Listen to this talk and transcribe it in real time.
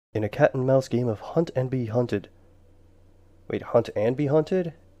In a cat and mouse game of hunt and be hunted. Wait, hunt and be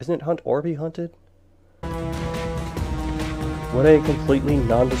hunted? Isn't it hunt or be hunted? What a completely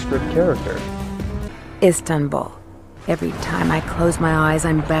nondescript character. Istanbul. Every time I close my eyes,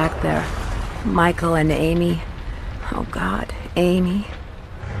 I'm back there. Michael and Amy. Oh God, Amy.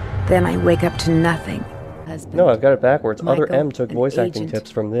 Then I wake up to nothing. Husband, no, I've got it backwards. Michael, Other M took voice acting agent,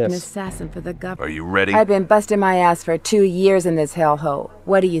 tips from an this. assassin for the government. Are you ready? I've been busting my ass for 2 years in this hellhole.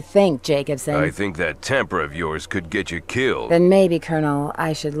 What do you think, Jacobson? I think that temper of yours could get you killed. Then maybe, Colonel,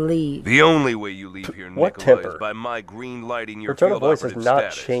 I should leave. The only way you leave here, What Nikolai, temper? is by my green lighting your Her tone of field voice has operative not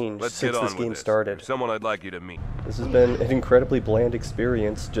status. changed Let's since get this on game with started. There's someone I'd like you to meet. This has been an incredibly bland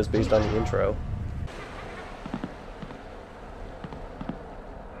experience just based on the intro.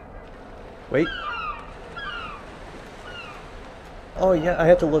 Wait. Oh yeah, I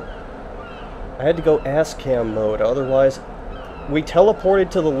had to go ass cam mode, otherwise we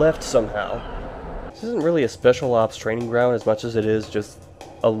teleported to the left somehow. This isn't really a special ops training ground as much as it is just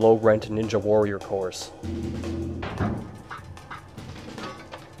a low-rent ninja warrior course.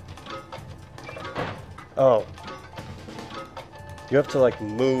 Oh. You have to like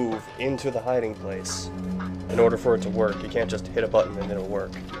move into the hiding place in order for it to work. You can't just hit a button and it'll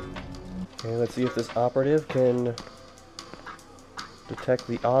work. Okay, let's see if this operative can detect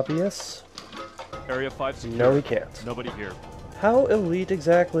the obvious. Area 5 secure. No, he can't. Nobody here. How elite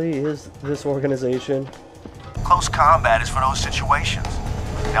exactly is this organization? Close combat is for those situations.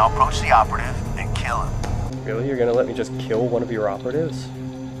 Now approach the operative and kill him. Really? You're gonna let me just kill one of your operatives?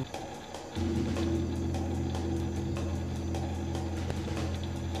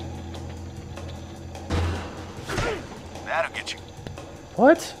 That'll get you.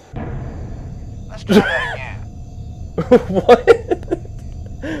 What? Let's try that again. What?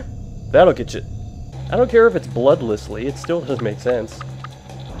 That'll get you. I don't care if it's bloodlessly, it still doesn't make sense.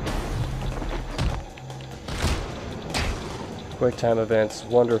 Quick time events,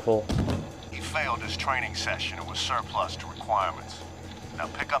 wonderful. He failed his training session and was surplus to requirements. Now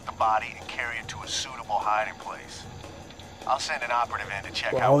pick up the body and carry it to a suitable hiding place. I'll send an operative in to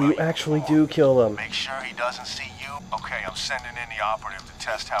check how Oh, well you actually perform. do kill him. Make sure he doesn't see you. Okay, I'm sending in the operative to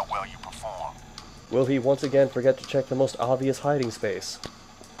test how well you perform. Will he once again forget to check the most obvious hiding space?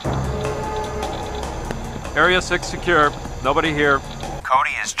 Area 6 secure. Nobody here.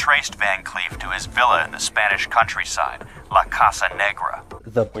 Cody has traced Van Cleef to his villa in the Spanish countryside, La Casa Negra.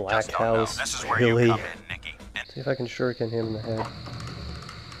 The Black House, This is where really? you come in, Nikki. See if I can shuriken him in the head.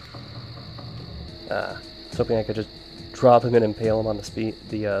 Ah, I was hoping I could just drop him and impale him on the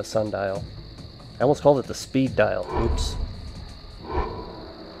sundial. I almost called it the speed dial. Oops.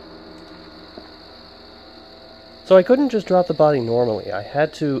 So I couldn't just drop the body normally. I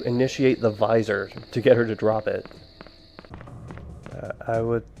had to initiate the visor to get her to drop it. I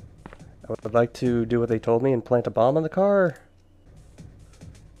would like to do what they told me and plant a bomb on the car.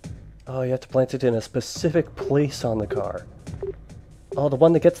 Oh, you have to plant it in a specific place on the car. Oh, the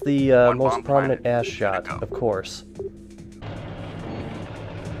one that gets the most prominent ass shot, of course.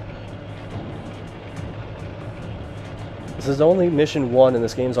 This is only mission 1 and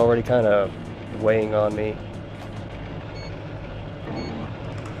this game's already kind of weighing on me.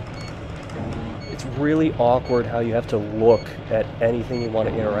 It's really awkward how you have to look at anything you want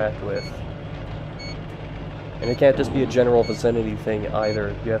to interact with. And it can't just be a general vicinity thing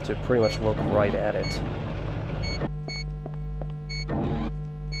either. You have to pretty much look right at it.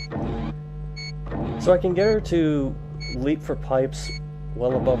 So I can get her to leap for pipes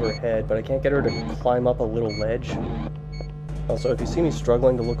well above her head, but I can't get her to climb up a little ledge. Also, if you see me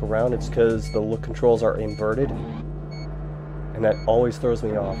struggling to look around, it's because the look controls are inverted. And that always throws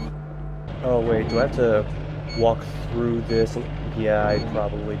me off. Oh wait, do I have to walk through this? Yeah, I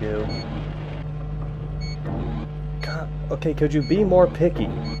probably do. God, okay, could you be more picky?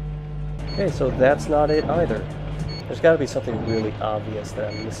 Okay, so that's not it either. There's gotta be something really obvious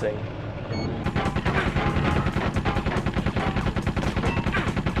that I'm missing.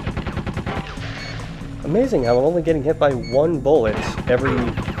 Amazing how I'm only getting hit by 1 bullet every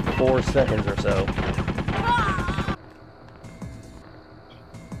 4 seconds or so.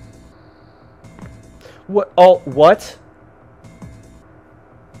 What? Oh, what?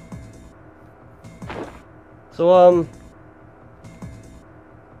 So,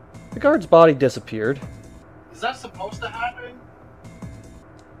 the guard's body disappeared. Is that supposed to happen?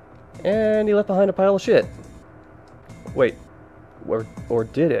 And he left behind a pile of shit. Wait, or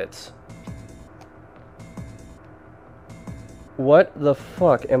did it? What the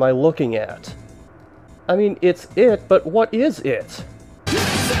fuck am I looking at? I mean, it's it, but what is it?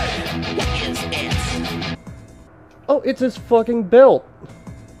 Oh, it's his fucking belt!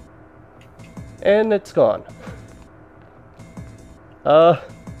 And it's gone.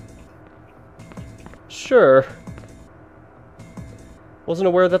 Sure. Wasn't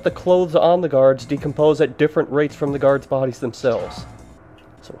aware that the clothes on the guards decompose at different rates from the guards' bodies themselves.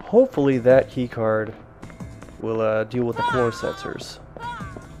 So hopefully that keycard will deal with the floor sensors.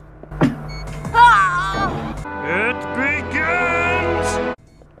 It begins!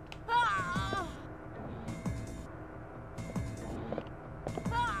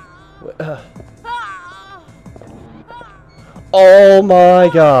 Oh my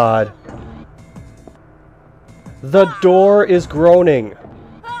god. The door is groaning.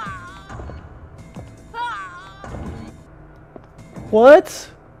 What?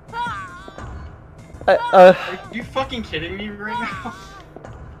 Are you fucking kidding me right now?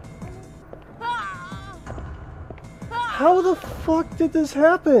 How the fuck did this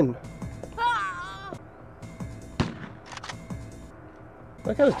happen?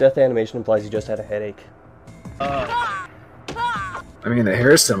 Like how his death animation implies he just had a headache. I mean, the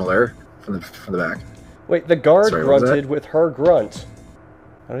hair is similar from the back. Wait, the guard Sorry, what was grunted that? with her grunt.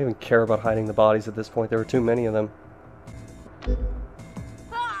 I don't even care about hiding the bodies at this point. There were too many of them.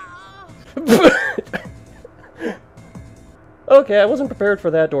 Okay, I wasn't prepared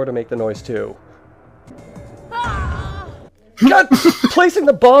for that door to make the noise too. God, placing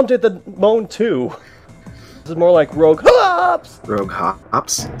the bomb did the moan too. This is more like rogue hops. Rogue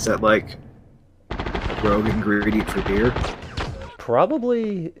hops? Is that like rogue ingredient for beer?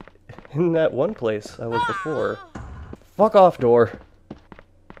 Probably in that one place I was before. Fuck off, door.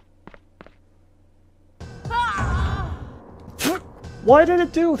 Why did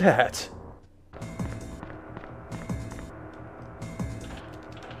it do that?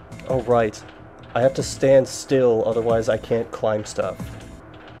 Oh, right. I have to stand still, otherwise I can't climb stuff.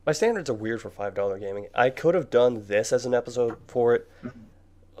 My standards are weird for $5 gaming. I could have done this as an episode for it,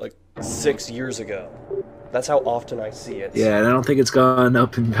 like, 6 years ago. That's how often I see it. Yeah, and I don't think it's gone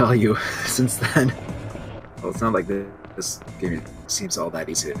up in value since then. Well, it's not like this game seems all that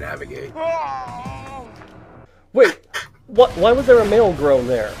easy to navigate. Wait, why was there a male groan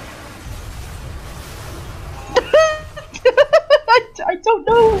there? I don't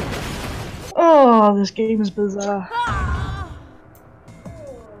know. Oh, this game is bizarre.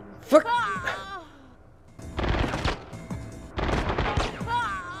 Fuck.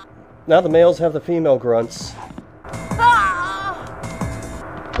 Now the males have the female grunts.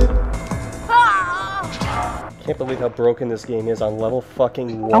 Can't believe how broken this game is on level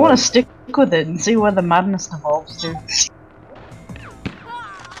fucking 1. I want to stick with it and see where the madness evolves to.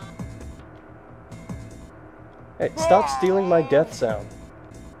 Hey, stop stealing my death sound.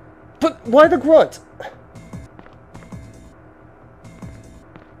 But why the grunt?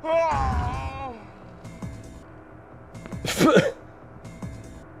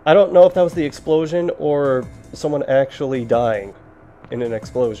 I don't know if that was the explosion or someone actually dying in an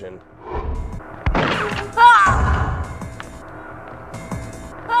explosion. Good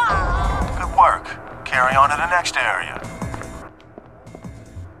work. Carry on to the next area.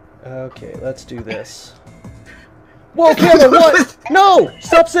 Okay, let's do this. Whoa, camera, what? No!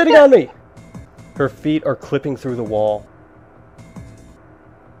 Stop sitting on me! Her feet are clipping through the wall.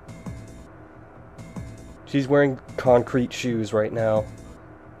 She's wearing concrete shoes right now.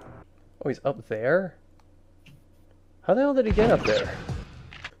 Oh, he's up there? How the hell did he get up there?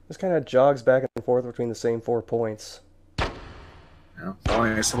 Just kind of jogs back and forth between the same 4 points. Well,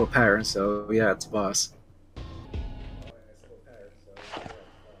 following a simple pattern, so yeah, it's a boss.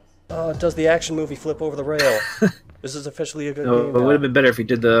 Oh, does the action movie flip over the rail? This is officially a good No, game it now. would have been better if he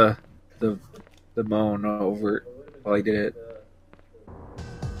did the moan over it while he did it.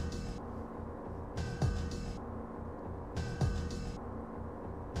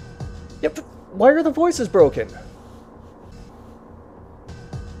 Yep, but why are the voices broken?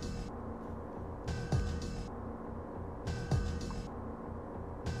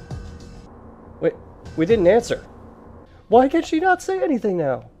 Wait, we didn't answer. Why can she not say anything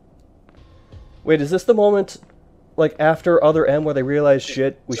now? Wait, is this the moment, like, after Other M where they realize,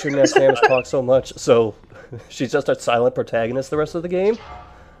 shit, we shouldn't have Samus talk so much, so she's just a silent protagonist the rest of the game?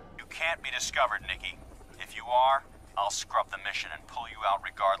 You can't be discovered, Nikki. If you are, I'll scrub the mission and pull you out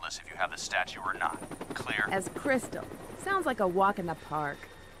regardless if you have the statue or not. Clear? As crystal. Sounds like a walk in the park.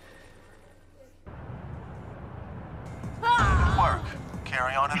 Good work.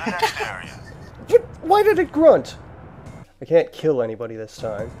 Carry on to the next area. But why did it grunt? I can't kill anybody this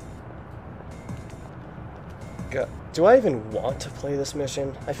time. God, do I even want to play this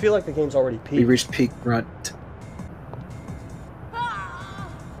mission? I feel like the game's already We peaked. reached peak grunt.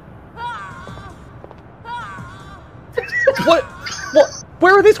 What? What?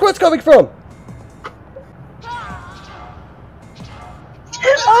 Where are these grunts coming from?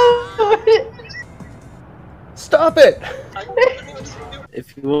 Oh! Stop it!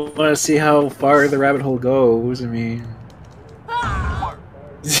 If you want to see how far the rabbit hole goes, I mean...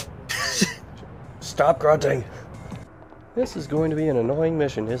 Stop grunting. This is going to be an annoying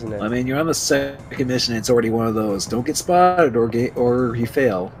mission, isn't it? I mean, you're on the second mission, it's already one of those. Don't get spotted or you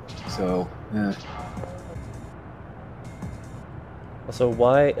fail. So, yeah. So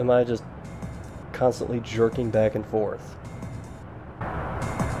why am I just constantly jerking back and forth?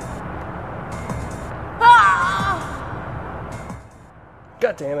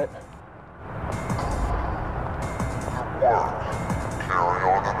 God damn it. Carry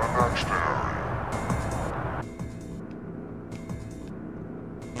on to the next area.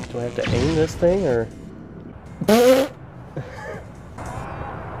 Do I have to aim this thing, or...? Good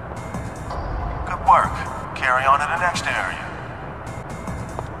work. Carry on to the next area.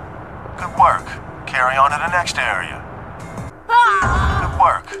 Good work. Carry on to the next area. Good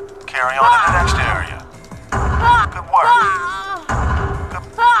work. Carry on to the next area. Good work.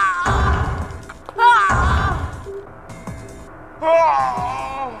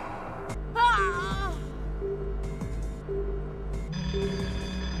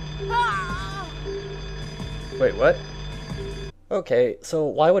 Wait, what? Okay, so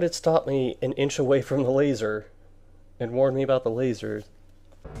why would it stop me an inch away from the laser and warn me about the lasers?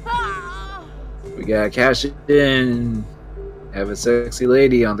 We gotta cash it in. Have a sexy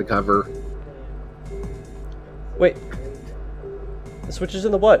lady on the cover. Wait. The switch is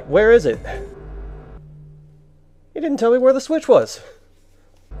in the what? Where is it? You didn't tell me where the switch was.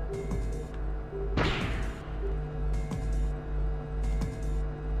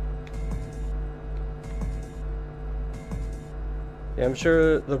 Yeah, I'm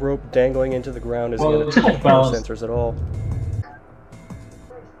sure the rope dangling into the ground isn't going to detect those sensors at all.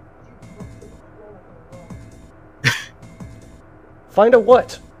 Find a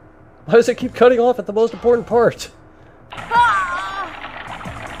what? Why does it keep cutting off at the most important part?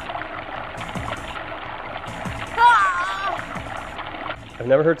 I've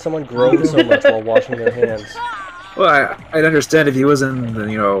never heard someone groan so much while washing their hands. Well, I'd understand if he was in,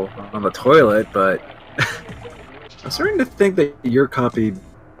 you know, on the toilet, but I'm starting to think that your copy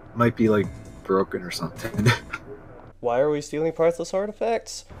might be, like, broken or something. Why are we stealing priceless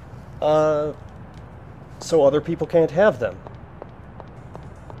artifacts? So other people can't have them.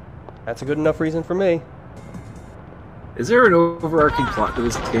 That's a good enough reason for me. Is there an overarching plot to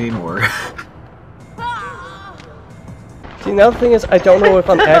this game, or...? See, now the thing is, I don't know if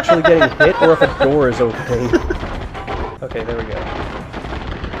I'm actually getting hit or if a door is opening. Okay, there we go.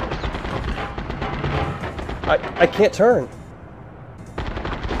 I can't turn.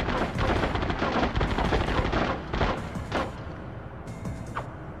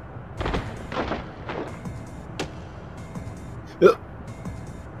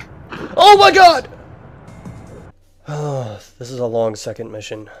 Oh my god! Oh, this is a long second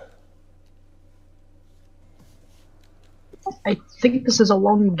mission. I think this is a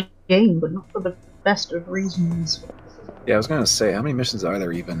long game, but not for the best of reasons. Yeah, I was gonna say, how many missions are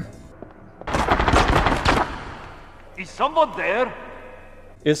there even? Is someone there?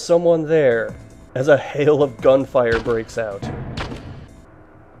 Is someone there? As a hail of gunfire breaks out.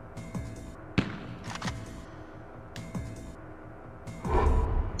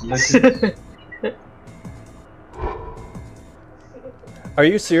 Are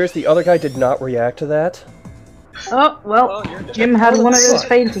you serious? The other guy did not react to that? Oh, well, Jim had one of those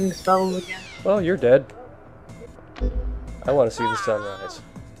fainting spells again. Well, you're dead. I want to see the sunrise.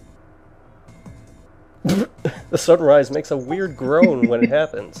 The sunrise makes a weird groan when it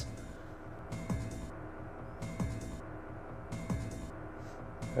happens.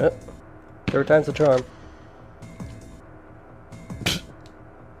 Third time's the charm.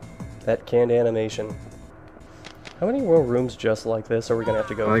 That canned animation. How many more rooms just like this are we gonna have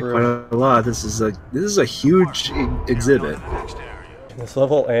to go through? Quite a lot. This is a huge exhibit. Can this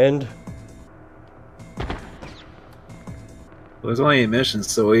level end? Well, there's only 8 missions,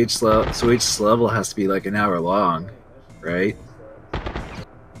 so each level has to be like an hour long, right?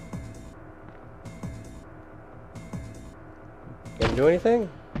 Didn't do anything?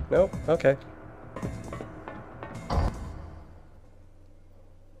 Nope. Okay.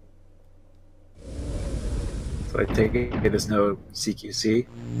 So I take it there's no CQC.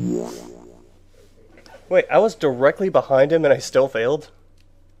 Wait, I was directly behind him and I still failed?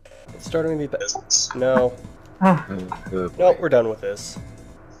 It's starting to be bad. No. Nope, we're done with this.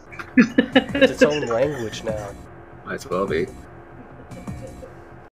 It's its own language now. Might as well be.